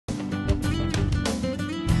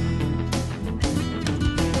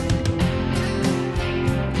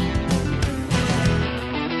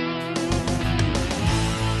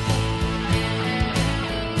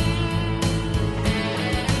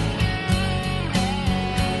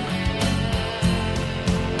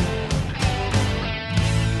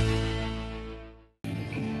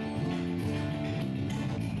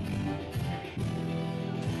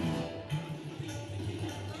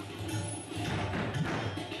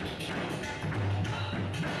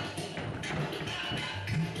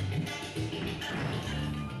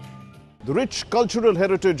The rich cultural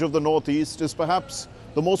heritage of the Northeast is perhaps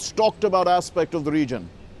the most talked about aspect of the region.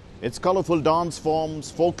 Its colorful dance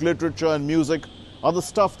forms, folk literature and music are the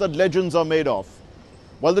stuff that legends are made of.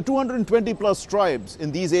 While the 220 plus tribes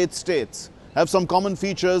in these 8 states have some common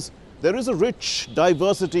features, there is a rich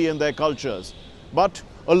diversity in their cultures. But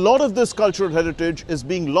a lot of this cultural heritage is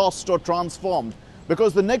being lost or transformed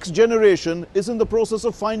because the next generation is in the process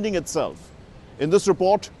of finding itself. In this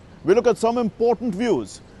report, we look at some important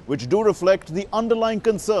views which do reflect the underlying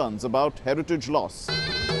concerns about heritage loss.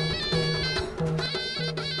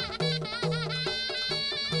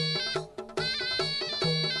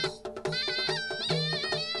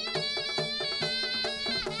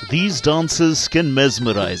 These dances can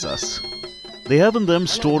mesmerize us. They have in them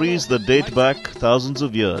stories that date back thousands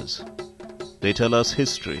of years. They tell us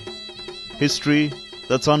history. History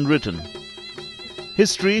that's unwritten.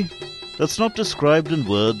 History that's not described in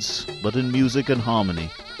words but in music and harmony,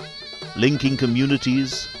 linking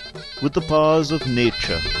communities with the powers of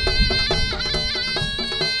nature.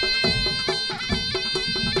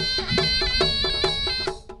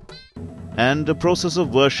 And a process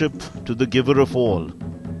of worship to the giver of all,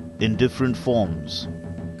 in different forms.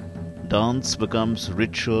 Dance becomes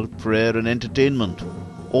ritual, prayer and entertainment,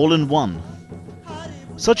 all in one.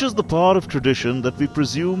 Such is the power of tradition that we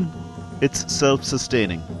presume it's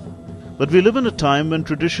self-sustaining. But we live in a time when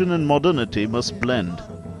tradition and modernity must blend,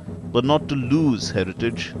 but not to lose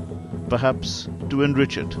heritage, perhaps to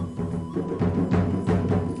enrich it.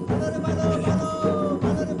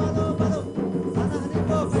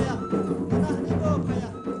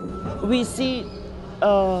 We see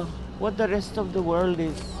what the rest of the world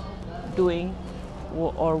is doing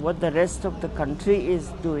or what the rest of the country is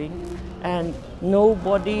doing, and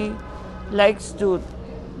nobody likes to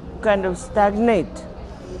kind of stagnate.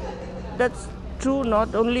 That's true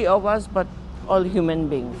not only of us but all human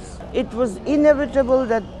beings. It was inevitable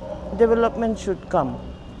that development should come.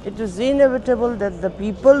 It was inevitable that the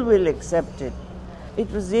people will accept it. It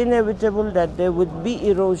was inevitable that there would be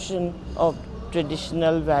erosion of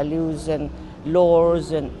traditional values and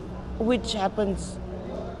laws, and which happens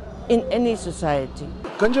in any society.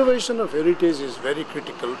 Conservation of heritage is very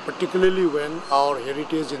critical, particularly when our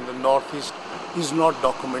heritage in the Northeast is not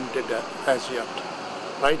documented as yet.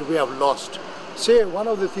 Right? We have lost. Say one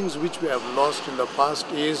of the things which we have lost in the past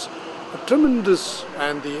is a tremendous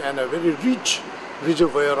and a very rich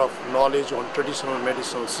reservoir of knowledge on traditional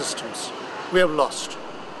medicinal systems. We have lost,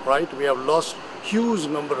 right? We have lost huge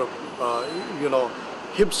number of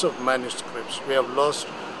heaps of manuscripts. We have lost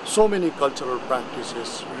so many cultural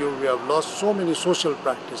practices. We have lost so many social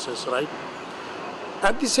practices, right?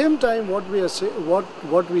 At the same time, what we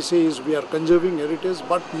say is we are conserving heritage,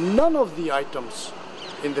 but none of the items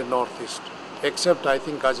in the Northeast, except I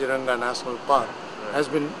think Kaziranga National Park, has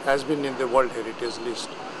been in the World Heritage List.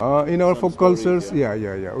 In our folk cultures, we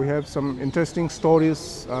have some interesting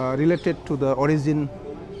stories related to the origin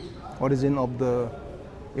of the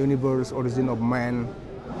universe, origin of man,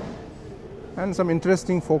 and some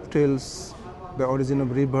interesting folk tales, the origin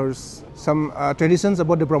of rivers, some traditions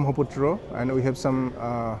about the Brahmaputra, and we have some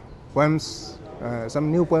poems,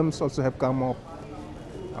 some new poems also have come up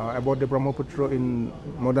about the Brahmaputra in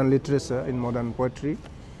modern literature, in modern poetry,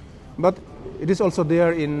 but it is also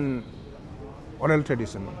there in oral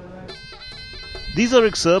tradition. These are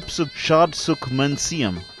excerpts of Shad Sukh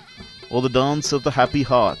Mansiyam, or the dance of the happy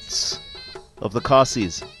hearts of the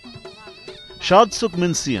Khasis. Shad Sukh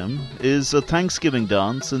Mansiyam is a thanksgiving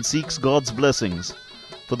dance and seeks God's blessings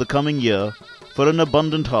for the coming year for an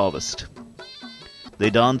abundant harvest. They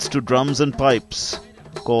dance to drums and pipes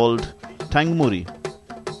called Tangmuri,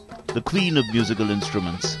 the queen of musical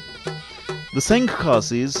instruments. The Sengh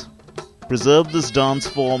Khasis preserve this dance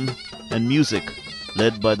form and music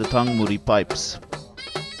led by the Tangmuri pipes.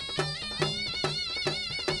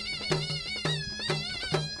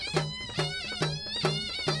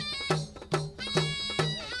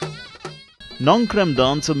 Nongkrem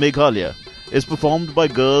dance of Meghalaya is performed by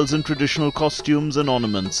girls in traditional costumes and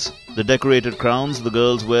ornaments. The decorated crowns the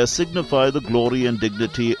girls wear signify the glory and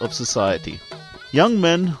dignity of society. Young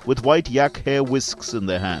men with white yak hair whisks in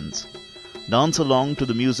their hands dance along to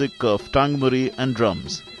the music of tangmuri and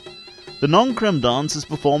drums. The Nongkrem dance is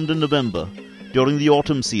performed in November during the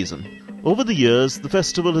autumn season. Over the years, the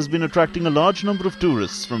festival has been attracting a large number of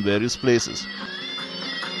tourists from various places.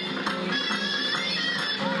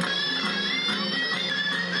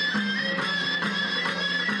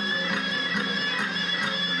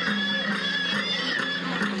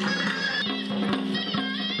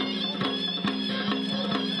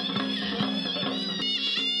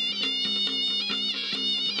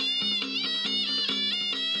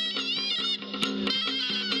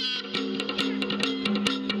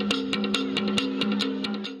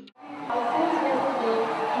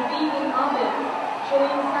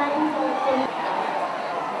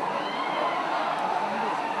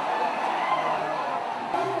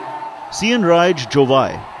 Sian Raj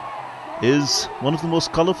Jovai is one of the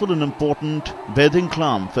most colourful and important Beding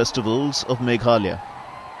Klam festivals of Meghalaya.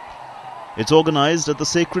 It's organised at the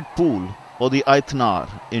sacred pool or the Aithnar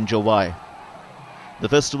in Jovai. The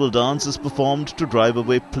festival dance is performed to drive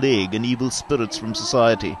away plague and evil spirits from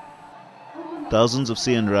society. Thousands of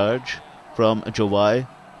Sian Raj from Jovai,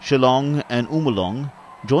 Shillong and Umalong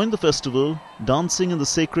join the festival dancing in the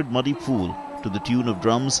sacred muddy pool to the tune of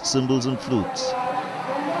drums, cymbals and flutes.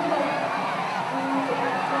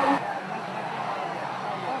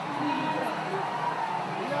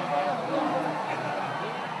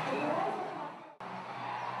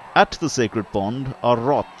 At the sacred pond are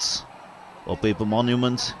roths, or paper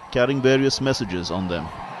monuments carrying various messages on them.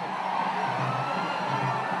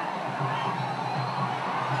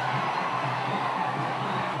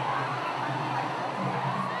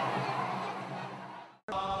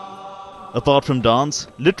 Apart from dance,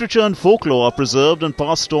 literature and folklore are preserved and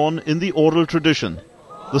passed on in the oral tradition.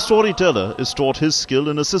 The storyteller is taught his skill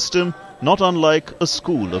in a system not unlike a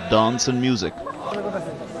school of dance and music.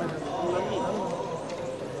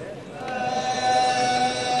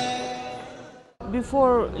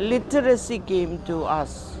 Before literacy came to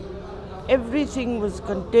us, everything was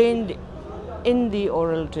contained in the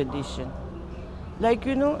oral tradition. Like,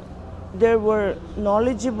 there were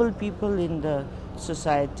knowledgeable people in the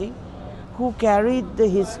society who carried the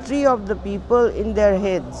history of the people in their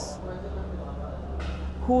heads,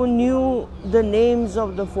 who knew the names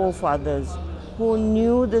of the forefathers, who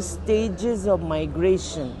knew the stages of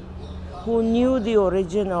migration, who knew the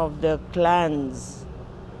origin of the clans,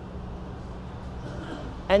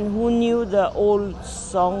 and who knew the old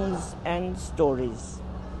songs and stories.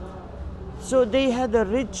 So they had a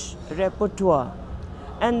rich repertoire,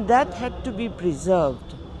 and that had to be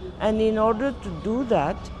preserved. And in order to do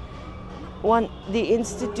that, the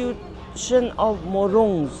institution of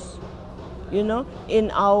morungs, in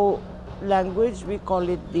our language we call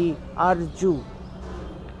it the arju.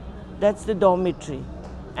 That's the dormitory,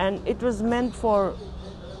 and it was meant for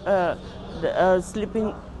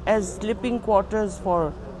sleeping quarters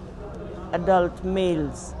for adult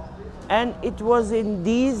males. And it was in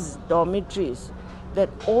these dormitories that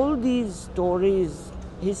all these stories,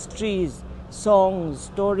 histories, songs,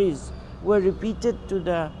 stories were repeated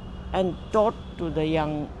and taught to the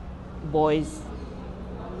young boys,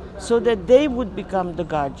 so that they would become the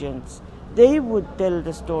guardians. They would tell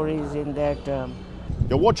the stories in their term.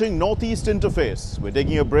 You're watching Northeast Interface. We're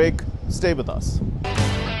taking a break. Stay with us.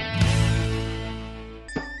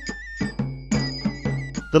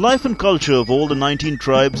 The life and culture of all the 19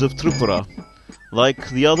 tribes of Tripura, like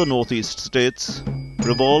the other northeast states,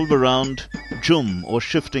 revolve around jhum or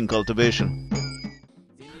shifting cultivation.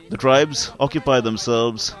 The tribes occupy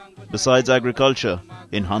themselves, besides agriculture,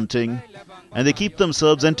 in hunting, and they keep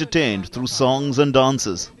themselves entertained through songs and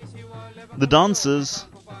dances. The dances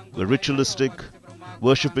were ritualistic,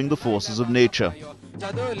 worshipping the forces of nature.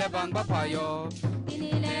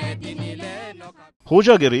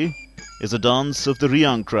 Hojagiri is a dance of the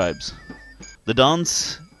Riang tribes. The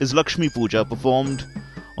dance is Lakshmi Puja, performed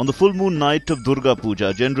on the full moon night of Durga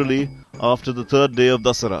Puja, generally after the third day of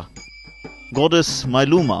Dasara. Goddess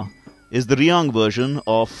Mailuma is the Riang version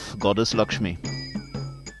of Goddess Lakshmi.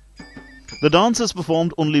 The dance is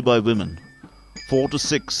performed only by women, 4 to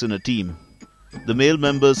 6 in a team. The male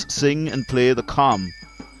members sing and play the kham,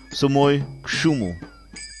 Sumoy Kshumu.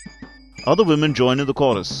 Other women join in the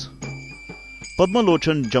chorus.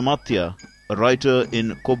 Padmalochan Jamatya, a writer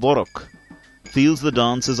in Koborok, feels the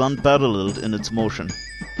dance is unparalleled in its motion.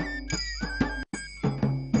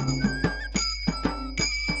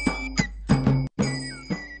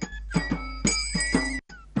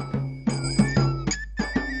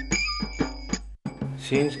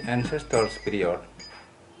 Since ancestors' period,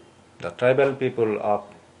 the tribal people of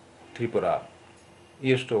Tripura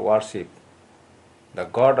used to worship the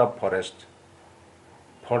god of forest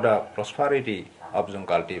for the prosperity of jhum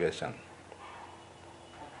cultivation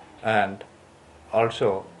and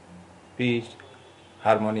also peace,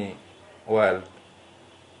 harmony, wealth,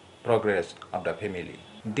 progress of the family.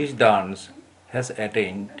 This dance has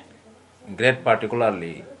attained great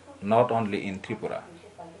particularly not only in Tripura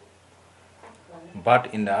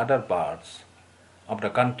but in the other parts of the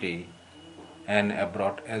country and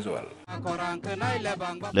abroad as well.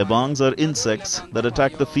 Lebangs are insects that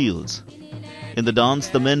attack the fields. In the dance,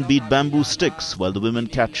 the men beat bamboo sticks while the women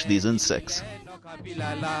catch these insects.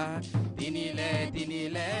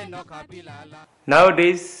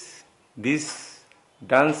 Nowadays, this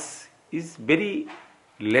dance is very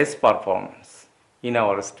less performance in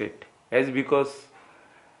our state, as because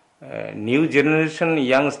new generation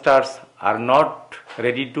youngsters are not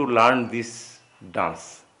ready to learn this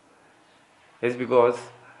dance. It's because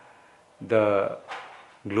the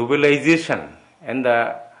globalization and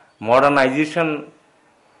the modernization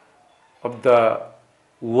of the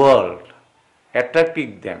world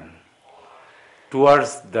attracted them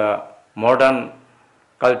towards the modern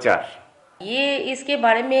culture. ये इसके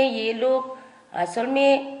बारे में ये लोग असल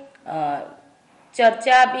में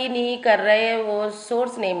चर्चा भी नहीं कर रहे, वो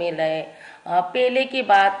सोर्स नहीं मिल रहे। पहले की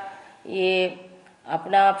बात, ये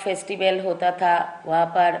अपना फेस्टिवल होता था, वहाँ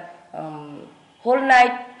पर होल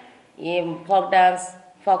नाइट ये फोक डांस,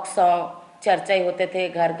 फोक सॉन्ग चर्चा होते थे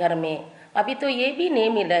घर घर में। अभी तो ये भी नहीं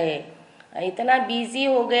मिल रहे, इतना बिजी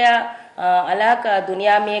हो गया, अलग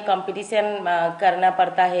दुनिया में कंपटीशन करना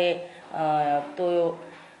पड़ता है। तो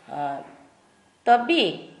तब भी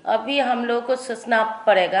अभी हम लोग को सोचना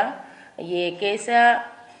पड़ेगा ये कैसा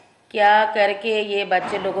क्या करके ये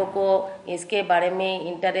बच्चे लोगों को इसके बारे में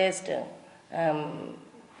इंटरेस्ट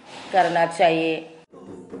करना चाहिए।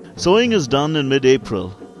 Sowing is done in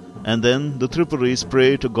mid-April, and then the Tripuris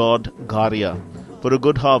pray to god Garya for a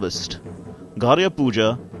good harvest. Garya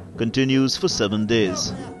Puja continues for 7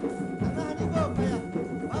 days.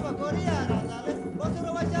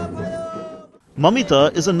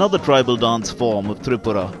 Mamita is another tribal dance form of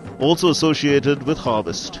Tripura, also associated with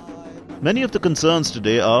harvest. Many of the concerns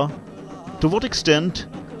today are, to what extent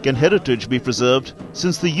can heritage be preserved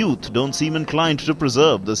since the youth don't seem inclined to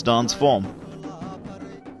preserve this dance form?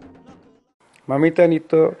 Mamita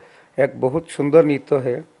नृत्य एक बहुत सुंदर नृत्य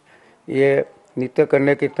है। ये नृत्य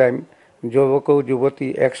करने के टाइम युवक और युवती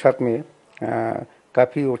एक साथ में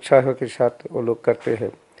काफ़ी उत्साह के साथ वो लोग करते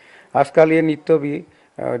हैं। आजकल ये नृत्य भी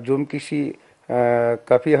जो किसी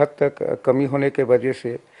काफ़ी हद तक कमी होने के वजह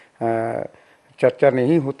से चर्चा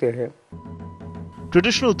नहीं होते हैं।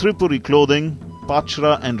 Traditional Tripuri clothing,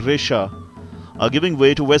 pachra and resha, are giving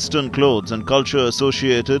way to Western clothes and culture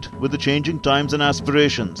associated with the changing times and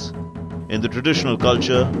aspirations. In the traditional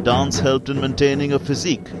culture, dance helped in maintaining a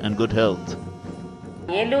physique and good health.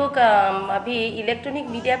 ये लोग अभी electronic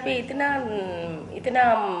media पे इतना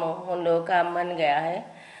उन लोगों का मन गया है,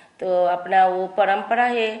 तो अपना वो परंपरा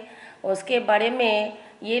है उसके बारे में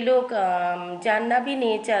ये लोग जानना भी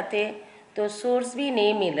नहीं चाहते, तो सोर्स भी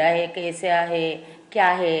नहीं मिल रहा है कैसा है, क्या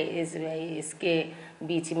है, इसके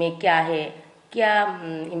बीच में क्या है, क्या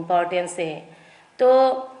इम्पोर्टेंस है। तो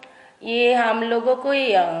ये हम लोगों को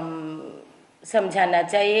ही समझाना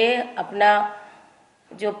चाहिए, अपना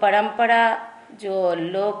जो परंपरा, जो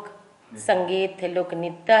लोक संगीत है, लोक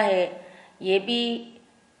नृत्य है, ये भी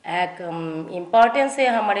एक इम्पोर्टेंस है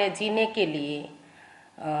हमारे जीने के लिए,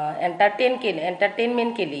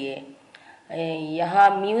 एंटरटेनमेंट के लिए। यहाँ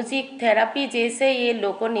म्यूजिक थेरेपी जैसे ये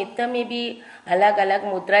लोक नृत्य में भी अलग अलग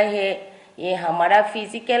मुद्राएं है, ये हमारा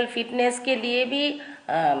फिजिकल फिटनेस के लिए भी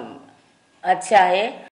अच्छा है।